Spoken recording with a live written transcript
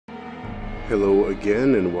Hello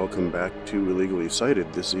again and welcome back to Illegally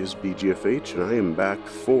Sighted. This is BGFH and I am back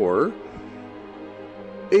for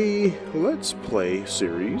a Let's Play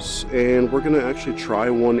series, and we're going to actually try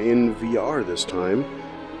one in VR this time.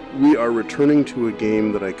 We are returning to a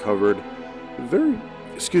game that I covered very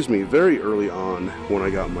early on when I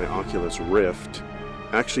got my Oculus Rift.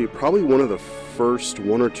 Actually, probably one of the first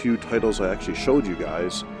one or two titles I actually showed you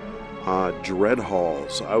guys,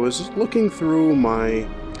 Dreadhalls. I was just looking through my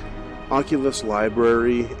Oculus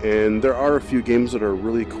library, and there are a few games that are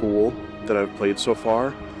really cool that I've played so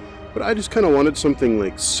far, but I just kind of wanted something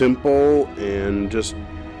like simple and just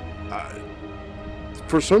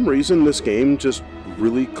for some reason this game just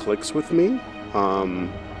really clicks with me.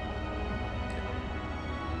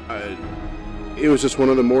 It was just one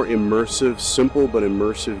of the more immersive, simple but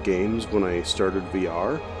immersive games when I started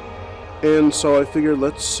VR, and so I figured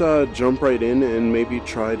let's jump right in and maybe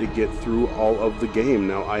try to get through all of the game.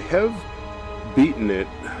 Now, I have beaten it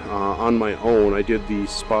on my own. I did the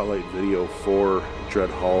spotlight video for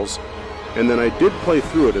Dreadhalls, and then I did play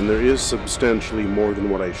through it, and there is substantially more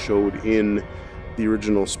than what I showed in the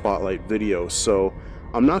original spotlight video. So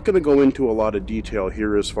I'm not going to go into a lot of detail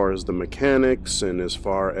here as far as the mechanics and as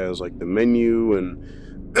far as like the menu and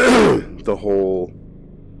the whole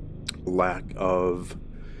lack of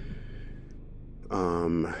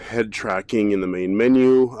head tracking in the main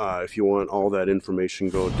menu. If you want all that information,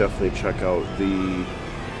 go definitely check out the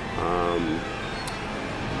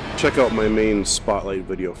check out my main spotlight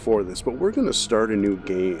video for this. But we're gonna start a new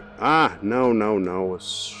game. No,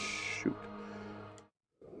 shoot,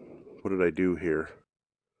 what did I do here?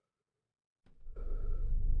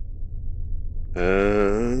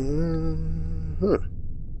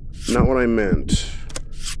 Not what I meant.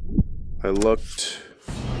 I looked.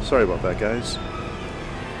 Sorry about that, guys.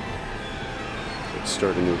 Let's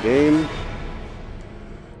start a new game.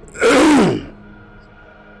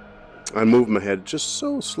 I moved my head just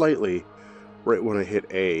so slightly right when I hit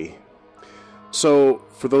A. So,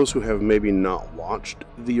 for those who have maybe not watched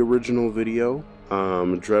the original video,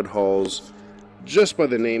 Dreadhalls, just by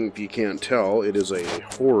the name, if you can't tell, it is a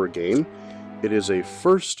horror game. It is a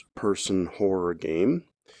first-person horror game.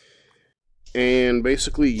 And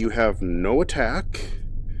basically, you have no attack.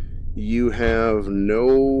 You have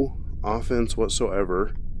no offense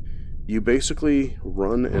whatsoever. You basically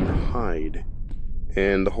run and hide.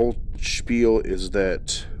 And the whole spiel is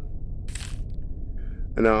that...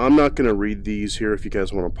 And now, I'm not going to read these here. If you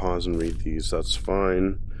guys want to pause and read these, that's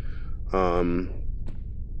fine.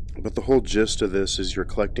 But the whole gist of this is you're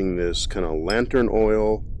collecting this kind of lantern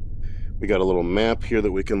oil. We got a little map here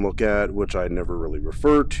that we can look at, which I never really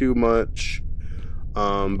refer to much.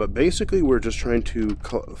 But basically we're just trying to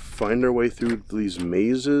find our way through these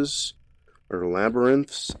mazes or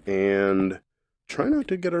labyrinths and try not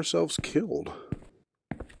to get ourselves killed.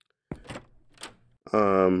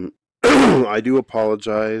 I do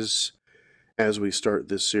apologize as we start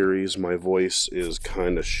this series. My voice is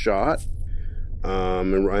kind of shot.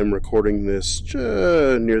 And I'm recording this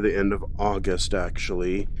near the end of August,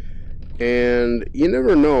 actually. And you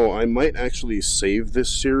never know, I might actually save this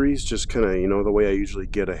series, just kind of, you know, the way I usually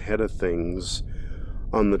get ahead of things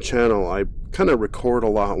on the channel. I kind of record a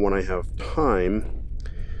lot when I have time,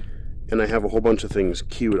 and I have a whole bunch of things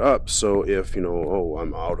queued up, so if, you know, oh,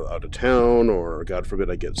 I'm out of town, or God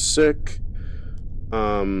forbid I get sick,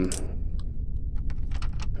 I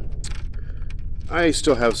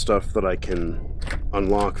still have stuff that I can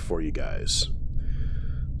unlock for you guys.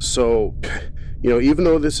 So, you know, even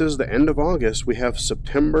though this is the end of August, we have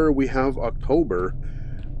September, we have October.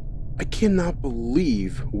 I cannot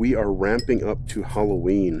believe we are ramping up to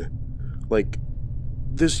Halloween. Like,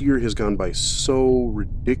 this year has gone by so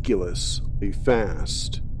ridiculously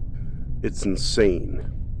fast. It's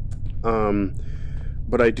insane.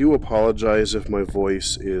 But I do apologize if my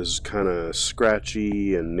voice is kind of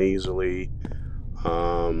scratchy and nasally.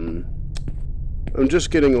 I'm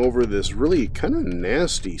just getting over this really kind of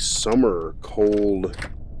nasty summer cold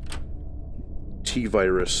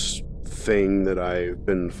T-virus thing that I've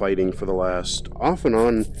been fighting for the last, off and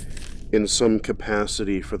on in some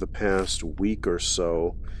capacity for the past week or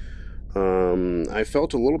so. I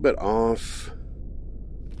felt a little bit off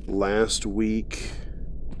last week,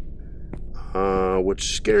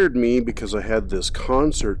 which scared me because I had this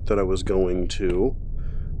concert that I was going to.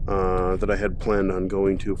 That I had planned on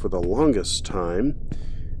going to for the longest time,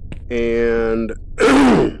 and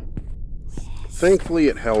thankfully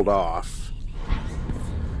it held off,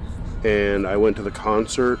 and I went to the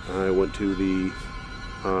concert. I went to the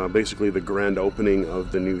basically the grand opening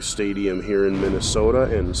of the new stadium here in Minnesota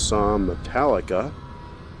and saw Metallica,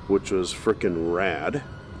 which was frickin' rad.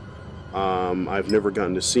 I've never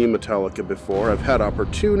gotten to see Metallica before. I've had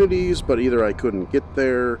opportunities, but either I couldn't get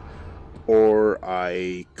there, or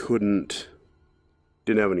I didn't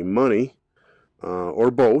have any money,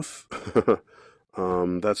 or both.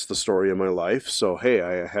 That's the story of my life. So, hey,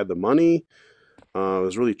 I had the money. It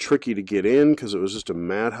was really tricky to get in because it was just a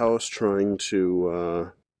madhouse trying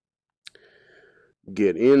to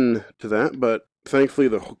get into that, but thankfully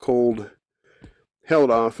the cold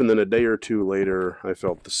held off, and then a day or two later I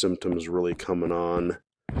felt the symptoms really coming on,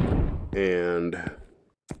 and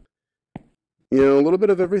a little bit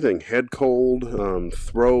of everything. Head cold,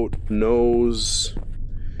 throat, nose,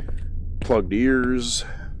 plugged ears,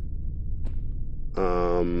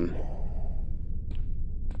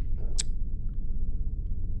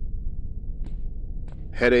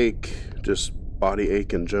 headache, just body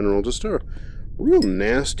ache in general, just a real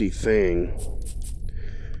nasty thing.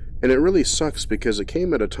 And it really sucks because it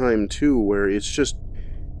came at a time too where it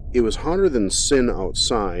was hotter than sin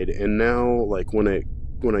outside, and now like when I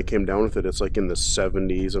came down with it, it's like in the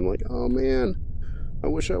 70s. I'm like, oh man, I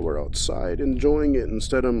wish I were outside enjoying it.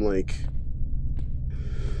 Instead I'm like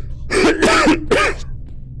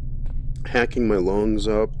hacking my lungs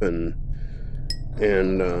up and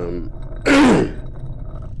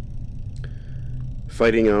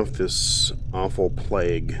fighting off this awful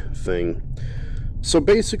plague thing. So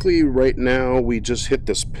basically right now we just hit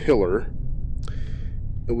this pillar.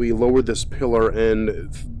 We lowered this pillar,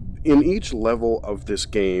 and in each level of this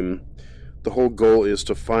game the whole goal is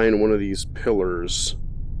to find one of these pillars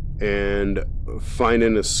and find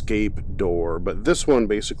an escape door. But this one,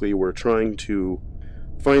 basically, we're trying to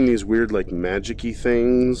find these weird, like, magic-y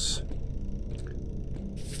things.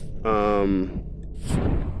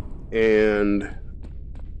 And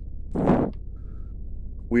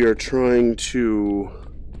we are trying to,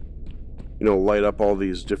 light up all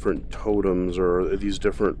these different totems or these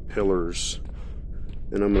different pillars.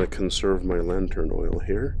 And I'm going to conserve my lantern oil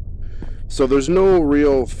here. So there's no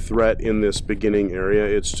real threat in this beginning area.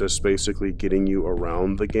 It's just basically getting you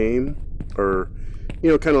around the game, or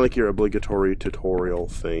kind of like your obligatory tutorial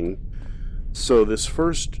thing. So this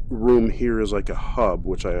first room here is like a hub,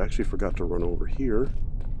 which I actually forgot to run over here.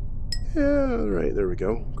 Yeah, right, there we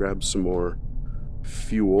go. Grab some more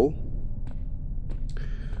fuel.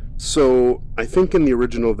 So I think in the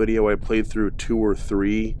original video I played through 2 or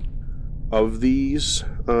 3 of these.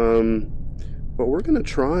 But we're going to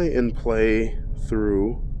try and play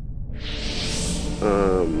through,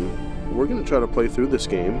 we're going to try to play through this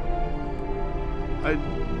game.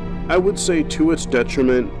 I would say, to its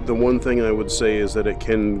detriment, the one thing I would say is that it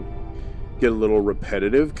can get a little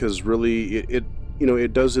repetitive, because really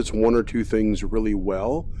it does its 1 or 2 things really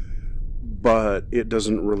well, but it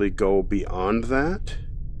doesn't really go beyond that.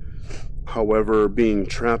 However, being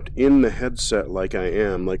trapped in the headset like I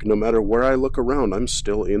am, like no matter where I look around, I'm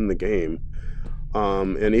still in the game.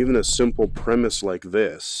 And even a simple premise like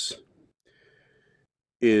this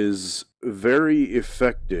is very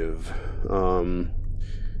effective.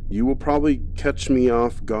 You will probably catch me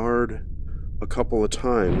off guard a couple of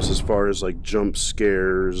times as far as like jump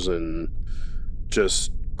scares and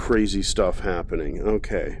just crazy stuff happening.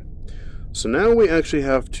 Okay, so now we actually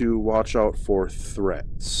have to watch out for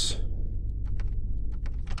threats.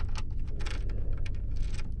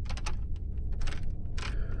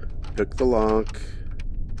 Pick the lock.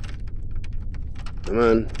 Come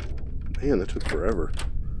on. Man, that took forever.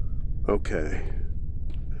 Okay.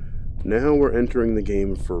 Now we're entering the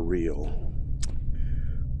game for real.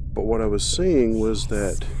 But what I was saying was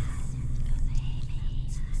that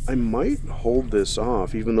I might hold this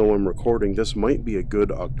off, even though I'm recording. This might be a good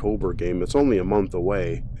October game. It's only a month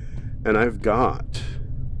away. And I've got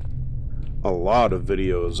a lot of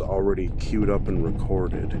videos already queued up and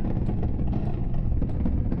recorded.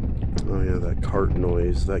 Oh yeah, that cart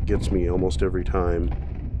noise, that gets me almost every time.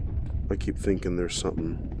 I keep thinking there's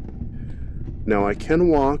something. Now I can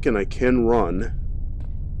walk and I can run.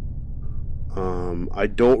 I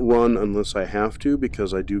don't run unless I have to,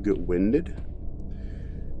 because I do get winded.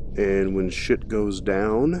 And when shit goes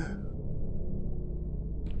down,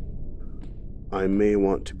 I may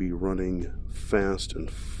want to be running fast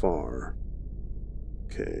and far.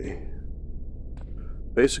 Okay.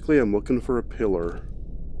 Basically, I'm looking for a pillar.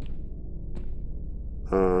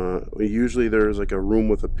 Usually there's like a room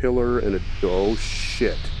with a pillar and a... Oh,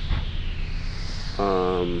 shit.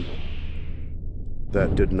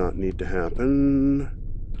 That did not need to happen.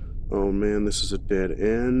 Oh man, this is a dead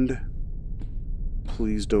end.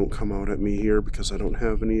 Please don't come out at me here, because I don't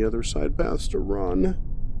have any other side paths to run.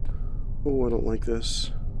 Oh, I don't like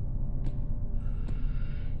this.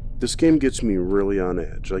 This game gets me really on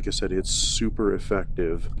edge. Like I said, it's super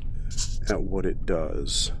effective. at what it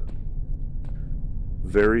does.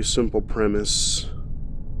 Very simple premise,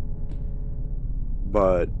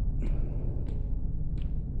 but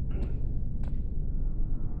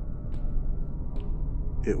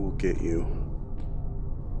it will get you.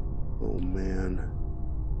 Oh man,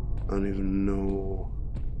 I don't even know.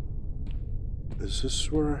 Is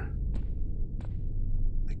this where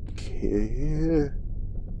I can't?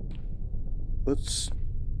 Let's.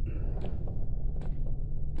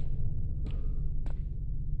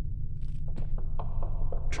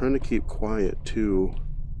 Trying to keep quiet too,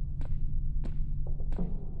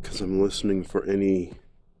 because I'm listening for any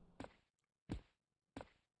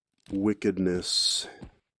wickedness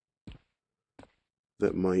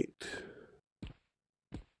that might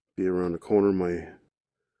be around the corner.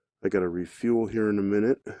 I gotta refuel here in a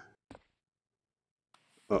minute.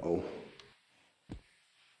 Uh-oh.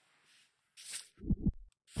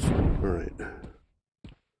 Alright.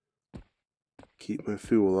 Keep my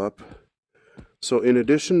fuel up. So in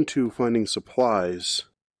addition to finding supplies,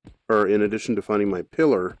 or in addition to finding my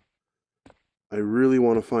pillar, I really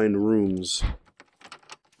want to find rooms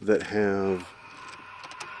that have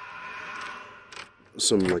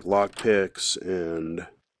some like lockpicks and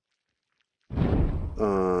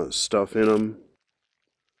stuff in them,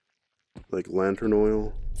 like lantern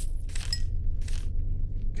oil.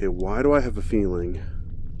 Okay, why do I have a feeling?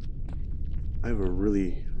 I have a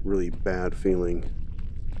really, really bad feeling.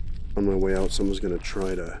 On my way out, someone's gonna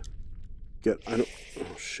try to get. Oh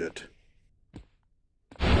shit.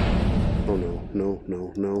 Oh no, no,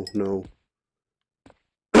 no, no, no.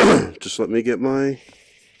 Just let me get my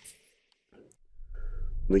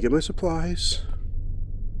supplies.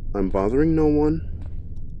 I'm bothering no one.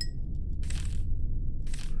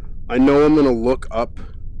 I know I'm gonna look up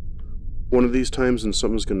one of these times and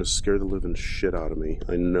someone's gonna scare the living shit out of me.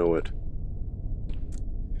 I know it.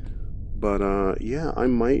 But yeah, I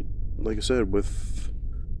might, like I said, with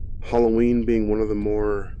Halloween being one of the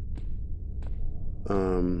more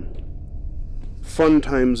fun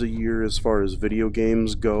times a year as far as video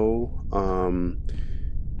games go,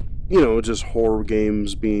 you know, just horror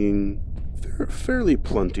games being fairly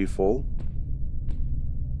plentiful.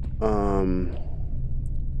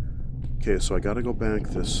 Okay, so I gotta go back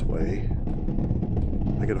this way.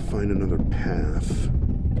 I gotta find another path.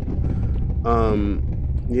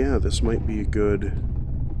 Yeah, this might be a good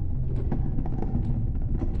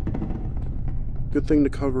thing to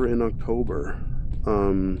cover in October.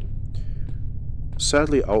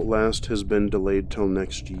 Sadly, Outlast has been delayed till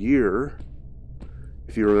next year.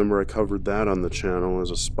 If you remember, I covered that on the channel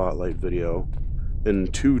as a spotlight video,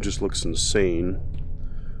 and 2 just looks insane.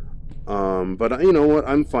 But you know what?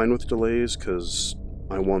 I'm fine with delays because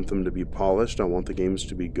I want them to be polished. I want the games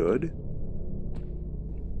to be good.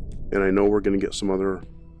 And I know we're going to get some other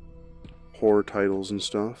horror titles and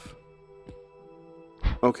stuff.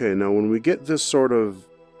 Okay, now when we get this sort of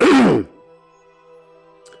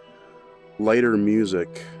lighter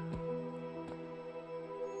music,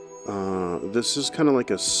 this is kind of like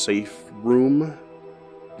a safe room.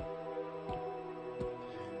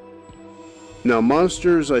 Now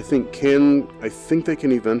monsters, I think they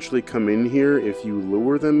can eventually come in here if you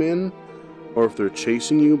lure them in, or if they're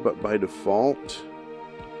chasing you, but by default,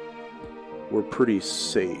 we're pretty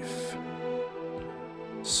safe.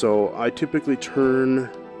 So I typically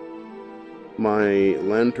turn my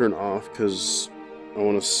lantern off because I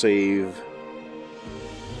want to save.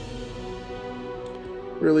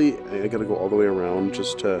 Really, I gotta go all the way around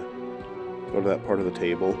just to go to that part of the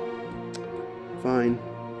table. Fine.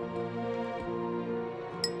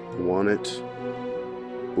 Want it.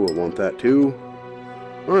 Ooh, I want that too.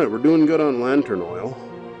 Alright, we're doing good on lantern oil.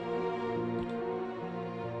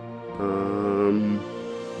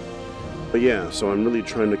 But yeah, so I'm really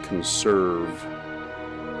trying to conserve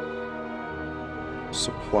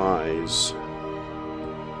supplies.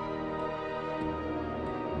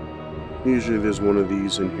 Usually there's one of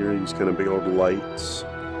these in here, these kind of big old lights,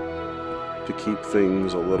 to keep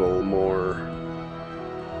things a little more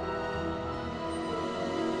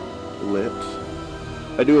lit.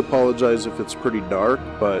 I do apologize if it's pretty dark,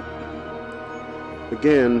 but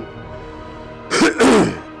again,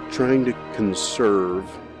 trying to conserve.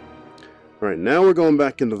 Alright, now we're going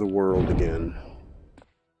back into the world again.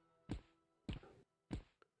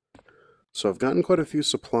 So I've gotten quite a few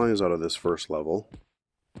supplies out of this first level.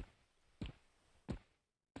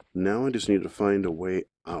 Now I just need to find a way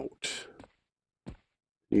out.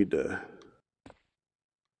 Need to...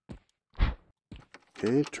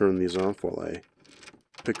 Okay, turn these off while I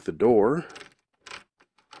pick the door.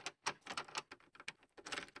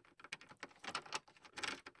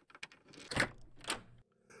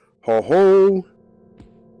 Ho ho!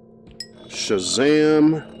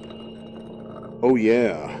 Shazam! Oh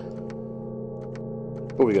yeah.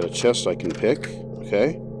 Oh, we got a chest I can pick.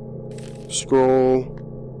 Okay. Scroll.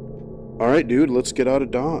 Alright, dude, let's get out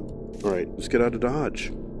of Dodge. Alright, let's get out of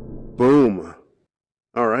Dodge. Boom.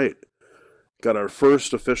 Alright. Got our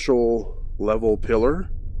first official level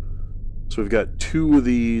pillar. So we've got 2 of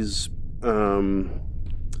these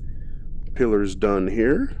pillars done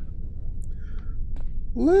here.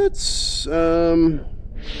 Let's see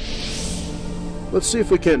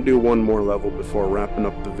if we can't do one more level before wrapping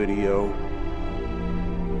up the video.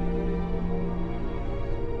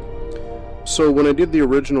 So when I did the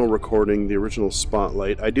original recording, the original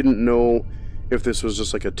Spotlight, I didn't know if this was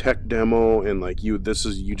just like a tech demo and like you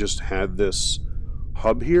just had this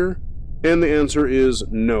hub here. And the answer is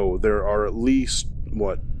no. There are at least,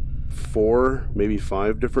 what, 4, maybe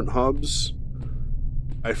 5 different hubs?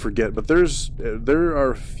 I forget, but there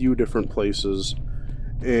are a few different places,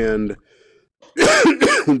 and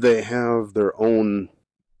they have their own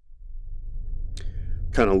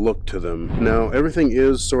kind of look to them. Now, everything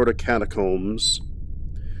is sort of catacombs,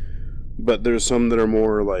 but there's some that are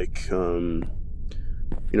more like, you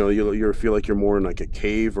know, you feel like you're more in like a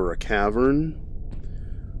cave or a cavern.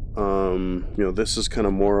 You know, this is kind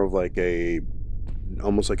of more of like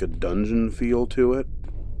almost like a dungeon feel to it.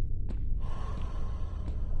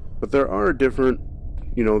 But there are different,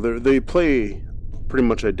 you know, they play pretty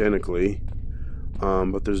much identically,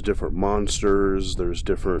 but there's different monsters, there's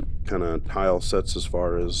different kind of tile sets as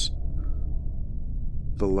far as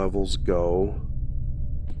the levels go.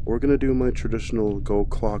 We're going to do my traditional go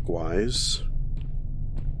clockwise.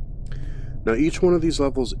 Now each one of these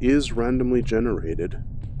levels is randomly generated,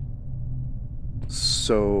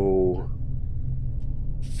 so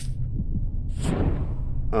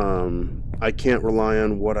I can't rely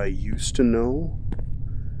on what I used to know,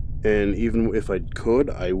 and even if I could,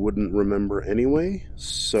 I wouldn't remember anyway,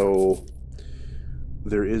 so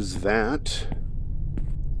there is that.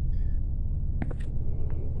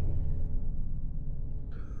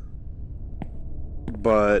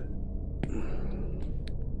 But,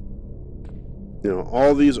 you know,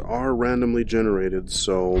 all these are randomly generated,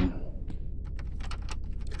 so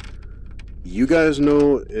you guys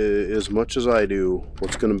know as much as I do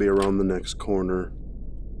what's going to be around the next corner.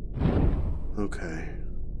 Okay.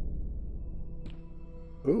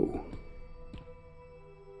 Ooh.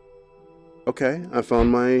 Okay, I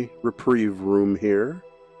found my reprieve room here.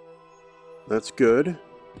 That's good.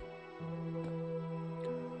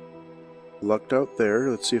 Lucked out there.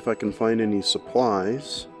 Let's see if I can find any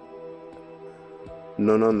supplies.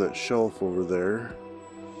 None on that shelf over there.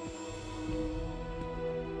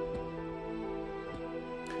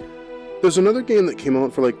 There's another game that came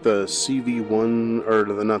out for like the CV1, or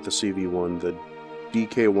not the CV1, the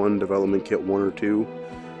DK1 Development Kit 1 or 2.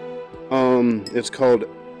 It's called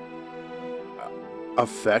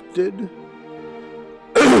Affected.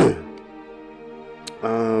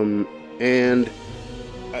 And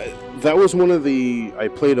that was one of the... I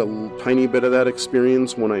played a tiny bit of that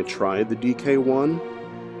experience when I tried the DK1.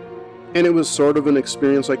 And it was sort of an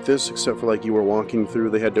experience like this, except for like you were walking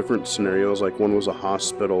through, they had different scenarios, like one was a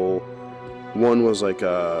hospital, one was like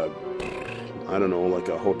a, I don't know, like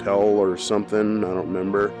a hotel or something, I don't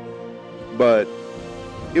remember. But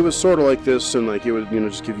it was sort of like this, and like it would, you know,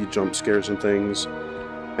 just give you jump scares and things.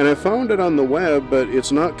 And I found it on the web, but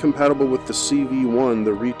it's not compatible with the CV1,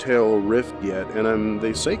 the retail Rift yet, and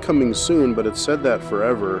they say coming soon, but it said that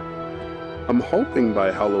forever. I'm hoping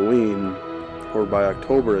by Halloween, or by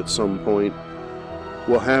October at some point,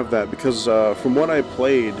 we'll have that, because from what I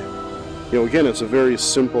played, you know, again, it's a very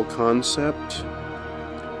simple concept,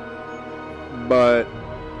 but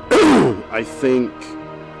I think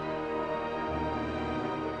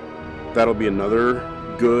that'll be another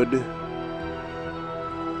good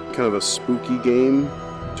kind of a spooky game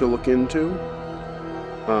to look into,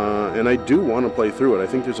 and I do want to play through it. I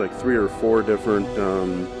think there's like 3 or 4 different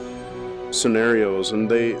scenarios, and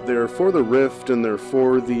they're for the Rift, and they're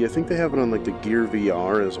for the, I think they have it on like the Gear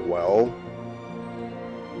VR as well.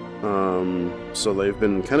 So they've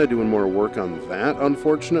been kind of doing more work on that,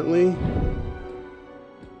 unfortunately.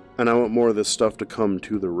 And I want more of this stuff to come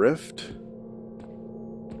to the Rift,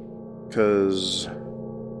 because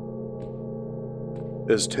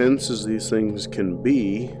as tense as these things can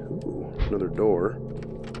be... Ooh, another door.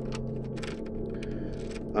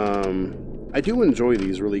 I do enjoy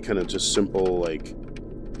these really kind of just simple, like,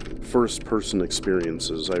 first-person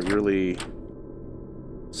experiences. I really...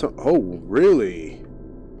 Oh, really?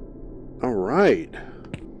 Alright.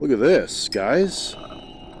 Look at this, guys.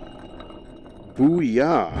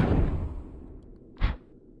 Booyah.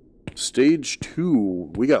 Stage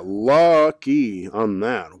 2. We got lucky on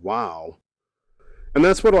that. Wow. And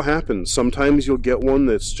that's what'll happen. Sometimes you'll get one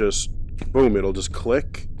that's just, boom, it'll just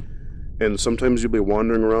click. And sometimes you'll be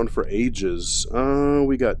wandering around for ages.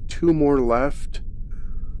 We got 2 more left.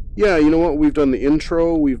 Yeah, you know what? We've done the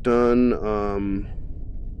intro. We've done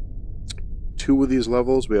 2 of these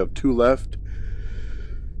levels. We have 2 left.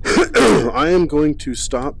 I am going to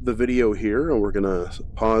stop the video here, and we're going to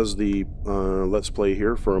pause the Let's Play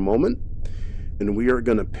here for a moment. And we are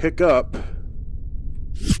going to pick up...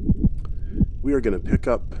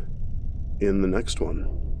 in the next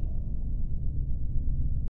one.